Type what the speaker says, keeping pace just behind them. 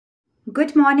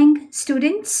Good morning,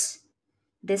 students.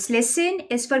 This lesson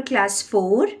is for class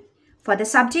 4 for the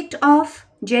subject of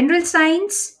General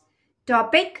Science,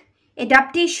 topic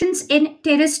Adaptations in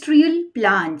Terrestrial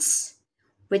Plants,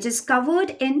 which is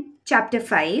covered in chapter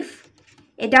 5,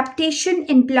 Adaptation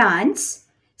in Plants,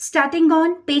 starting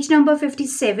on page number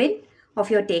 57 of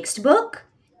your textbook,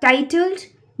 titled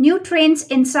New Trends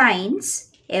in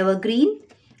Science, Evergreen,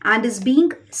 and is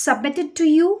being submitted to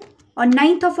you on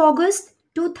 9th of August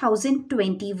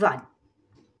 2021.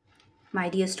 My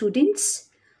dear students,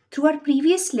 through our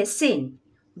previous lesson,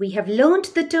 we have learned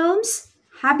the terms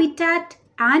habitat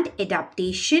and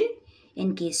adaptation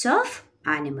in case of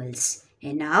animals.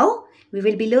 And now we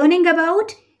will be learning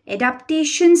about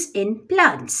adaptations in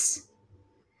plants.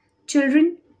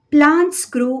 Children, plants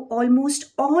grow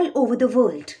almost all over the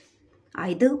world,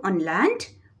 either on land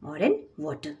or in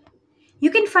water.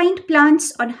 You can find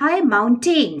plants on high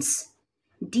mountains,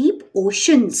 deep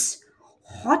oceans,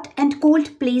 hot and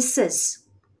cold places,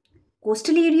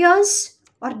 coastal areas,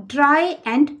 or dry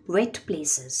and wet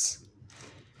places.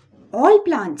 All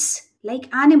plants,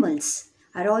 like animals,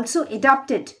 are also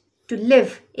adapted to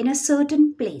live in a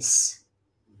certain place.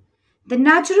 The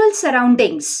natural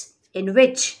surroundings in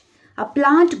which a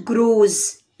plant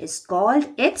grows is called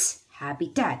its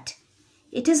habitat.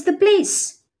 It is the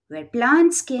place where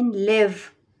plants can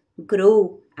live,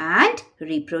 grow, and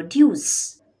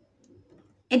reproduce.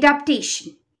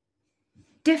 Adaptation.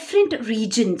 Different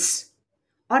regions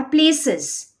or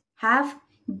places have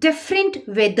different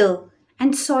weather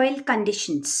and soil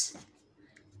conditions.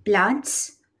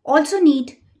 Plants also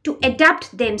need to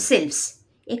adapt themselves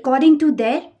according to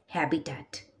their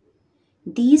habitat.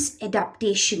 These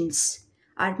adaptations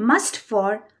are must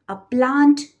for a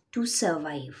plant to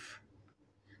survive.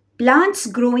 Plants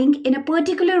growing in a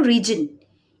particular region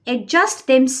adjust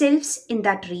themselves in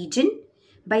that region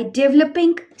by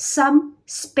developing some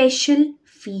special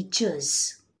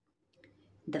features.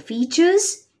 The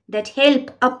features that help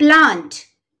a plant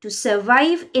to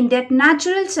survive in their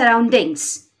natural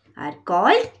surroundings are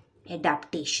called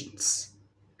adaptations.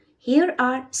 Here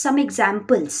are some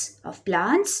examples of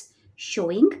plants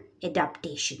showing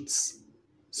adaptations.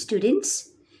 Students,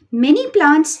 many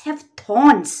plants have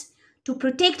thorns to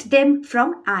protect them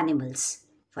from animals.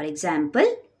 For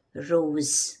example,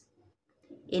 rose.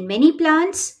 In many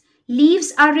plants,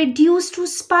 leaves are reduced to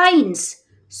spines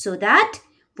so that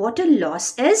water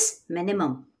loss is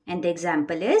minimum. And the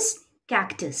example is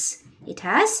cactus. It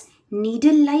has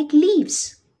needle-like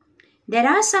leaves. There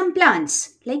are some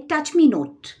plants like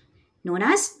touch-me-not, known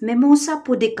as Mimosa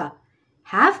pudica,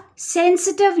 have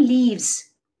sensitive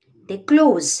leaves. They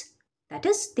close, that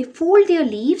is, they fold their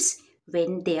leaves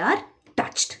when they are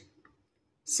touched.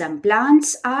 Some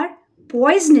plants are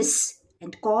poisonous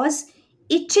and cause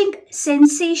itching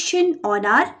sensation on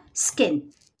our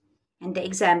skin. And the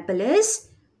example is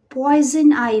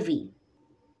poison ivy.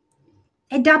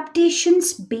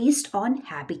 Adaptations based on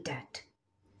habitat.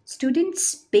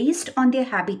 Students, based on their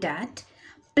habitat,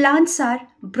 plants are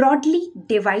broadly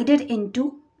divided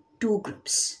into two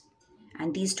groups.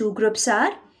 And these two groups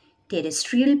are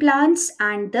terrestrial plants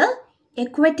and the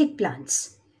aquatic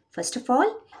plants. First of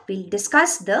all, we'll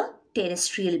discuss the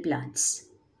terrestrial plants.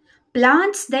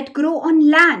 Plants that grow on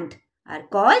land are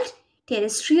called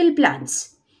terrestrial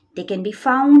plants. They can be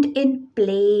found in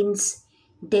plains,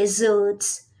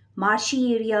 deserts,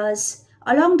 marshy areas,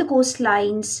 along the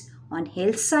coastlines, on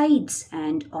hillsides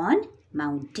and on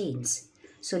mountains.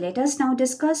 So let us now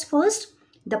discuss first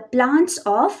the plants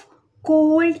of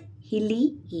cold,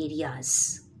 hilly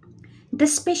areas. The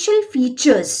special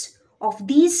features of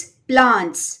these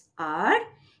plants are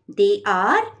they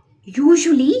are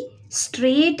usually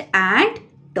straight and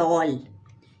tall.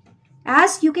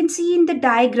 As you can see in the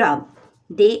diagram,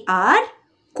 they are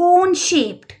cone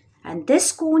shaped, and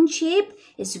this cone shape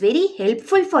is very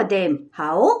helpful for them.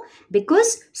 How?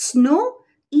 Because snow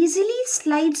easily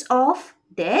slides off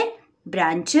their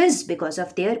branches because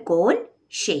of their cone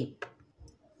shape.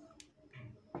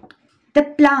 The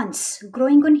plants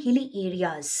growing on hilly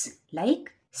areas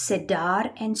like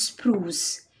cedar and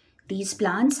spruce. These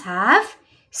plants have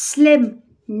slim,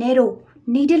 narrow,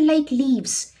 needle-like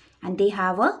leaves, and they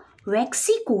have a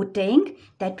waxy coating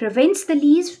that prevents the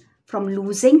leaves from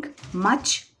losing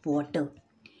much water.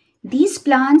 These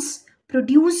plants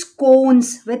produce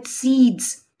cones with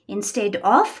seeds instead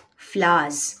of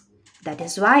flowers. That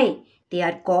is why they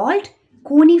are called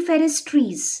coniferous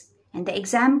trees. And the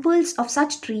examples of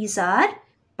such trees are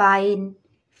pine,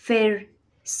 fir,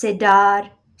 cedar,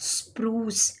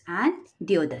 spruce, and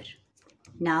deodar.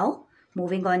 Now,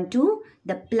 moving on to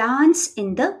the plants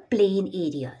in the plain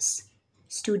areas.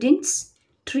 Students,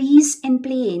 trees in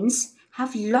plains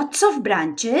have lots of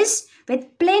branches with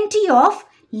plenty of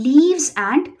leaves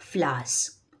and flowers.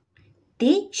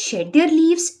 They shed their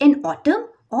leaves in autumn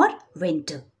or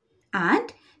winter.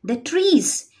 And the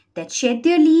trees that shed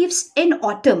their leaves in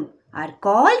autumn are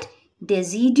called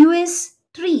deciduous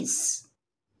trees.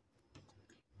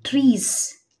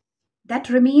 Trees that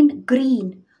remain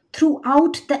green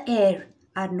throughout the year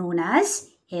are known as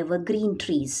evergreen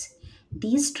trees.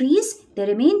 These trees, they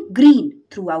remain green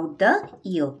throughout the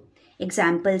year.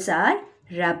 Examples are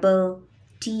rubber,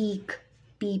 teak,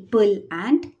 peepal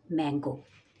and mango.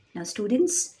 Now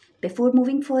students, before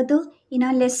moving further in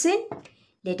our lesson,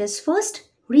 let us first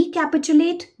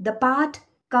recapitulate the part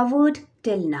covered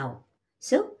till now.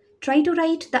 So, try to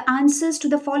write the answers to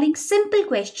the following simple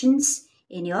questions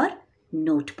in your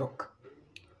notebook.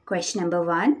 Question number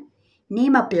 1.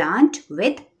 Name a plant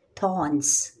with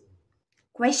thorns.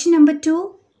 Question number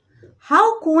 2.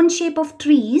 How cone shape of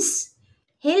trees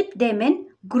help them in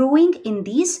growing in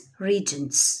these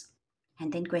regions?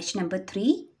 And then question number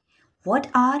 3. What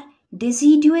are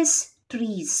deciduous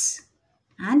trees?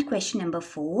 And question number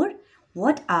 4.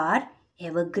 What are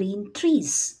evergreen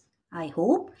trees? I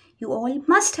hope you all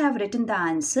must have written the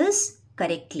answers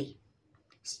correctly.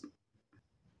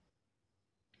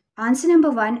 Answer number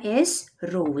 1 is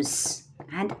rose.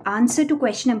 And answer to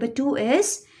question number 2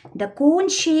 is the cone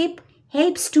shape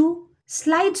helps to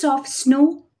slides of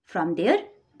snow from their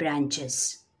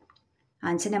branches.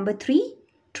 Answer number 3.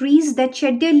 Trees that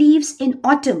shed their leaves in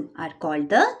autumn are called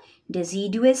the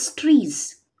deciduous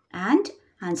trees. And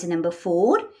answer number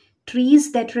 4.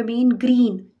 Trees that remain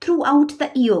green throughout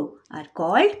the year are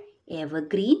called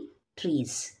evergreen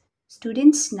trees.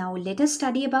 Students, now let us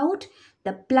study about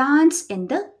the plants in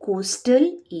the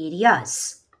coastal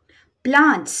areas.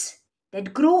 Plants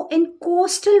that grow in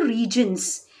coastal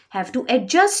regions have to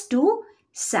adjust to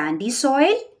sandy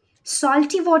soil,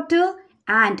 salty water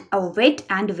and a wet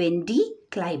and windy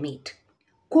climate.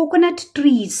 Coconut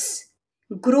trees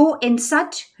grow in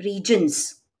such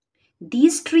regions.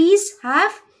 These trees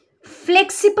have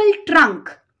flexible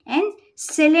trunk and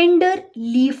slender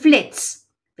leaflets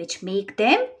which make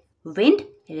them wind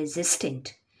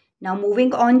resistant. Now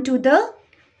moving on to the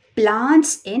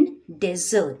plants in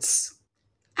deserts.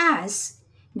 As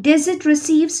desert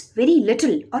receives very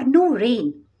little or no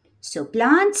rain, so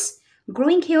plants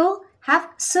growing here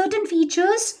have certain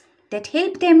features that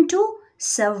help them to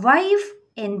survive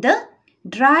in the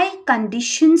dry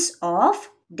conditions of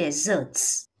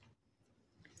deserts.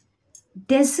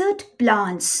 Desert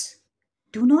plants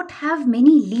do not have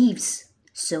many leaves,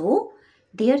 so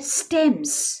their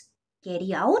stems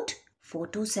carry out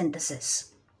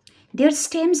photosynthesis. Their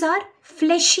stems are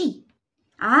fleshy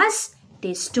as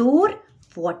they store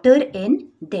water in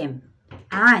them,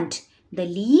 and the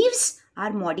leaves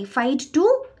are modified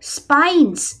to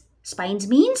spines. Spines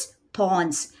means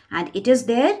thorns, and it is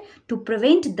there to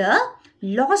prevent the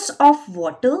loss of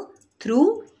water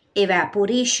through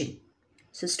evaporation.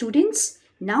 So students,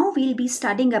 now we'll be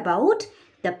studying about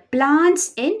the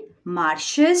plants in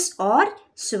marshes or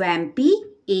swampy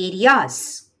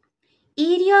areas.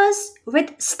 Areas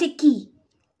with sticky,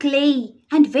 clay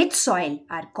and wet soil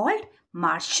are called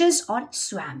marshes or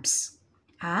swamps.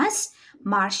 As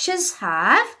marshes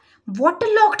have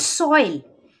waterlogged soil,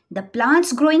 the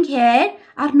plants growing here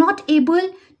are not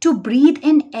able to breathe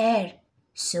in air.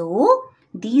 So,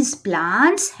 these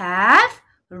plants have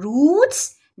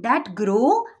roots that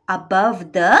grow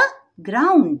above the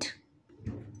ground.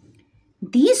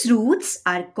 These roots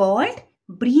are called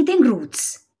breathing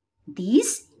roots.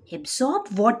 These absorb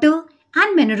water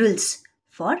and minerals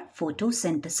for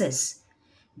photosynthesis.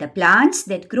 The plants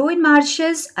that grow in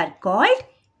marshes are called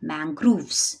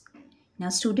mangroves. Now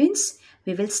students,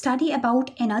 we will study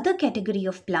about another category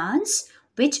of plants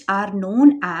which are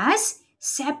known as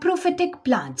saprophytic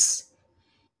plants.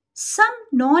 Some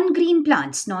non-green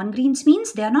plants, non-greens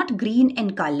means they are not green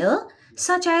in color,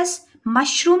 such as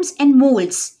mushrooms and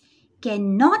molds,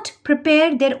 cannot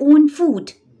prepare their own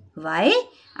food. Why?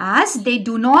 As they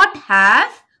do not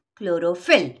have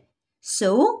chlorophyll.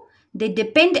 So, they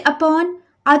depend upon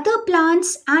other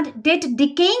plants and dead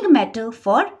decaying matter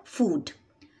for food.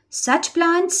 Such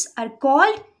plants are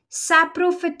called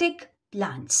saprophytic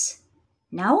plants.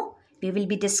 Now, we will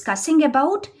be discussing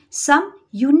about some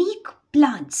unique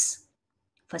plants.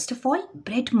 First of all,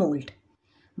 bread mold.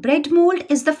 Bread mold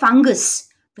is the fungus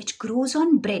which grows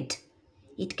on bread.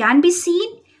 It can be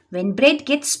seen when bread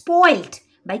gets spoiled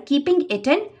by keeping it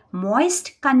in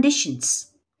moist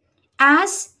conditions.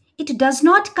 As it does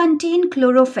not contain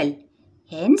chlorophyll,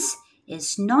 hence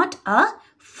is not a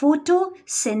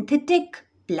photosynthetic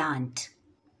plant.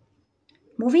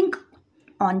 Moving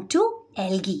on to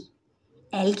algae.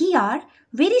 Algae are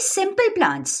very simple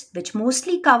plants which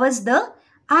mostly covers the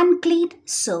uncleaned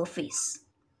surface.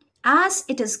 As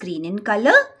it is green in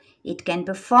color, it can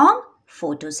perform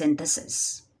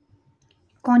photosynthesis.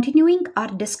 Continuing our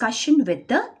discussion with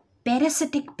the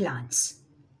parasitic plants.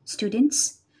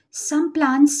 Students, some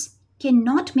plants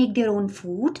cannot make their own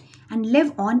food and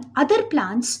live on other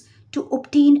plants to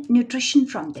obtain nutrition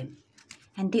from them.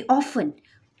 And they often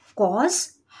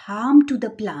cause harm to the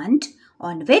plant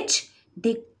on which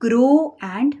they grow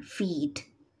and feed.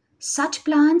 Such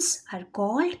plants are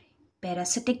called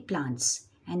parasitic plants.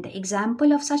 And the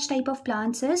example of such type of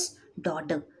plants is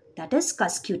dodder, that is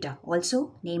cuscuta,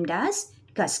 also named as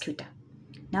cuscuta.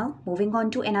 Now moving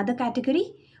on to another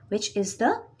category, which is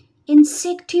the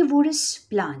insectivorous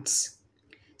plants.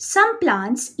 Some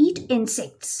plants eat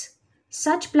insects.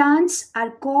 Such plants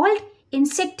are called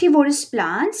insectivorous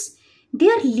plants.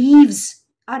 Their leaves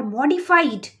are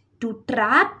modified to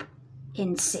trap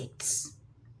insects.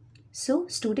 So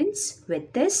students,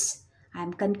 with this, I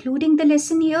am concluding the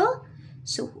lesson here.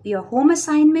 So your home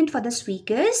assignment for this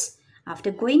week is,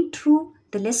 after going through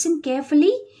the lesson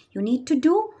carefully, you need to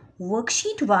do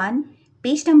worksheet 1,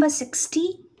 page number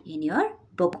 60 in your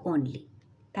book only.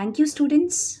 Thank you,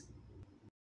 students.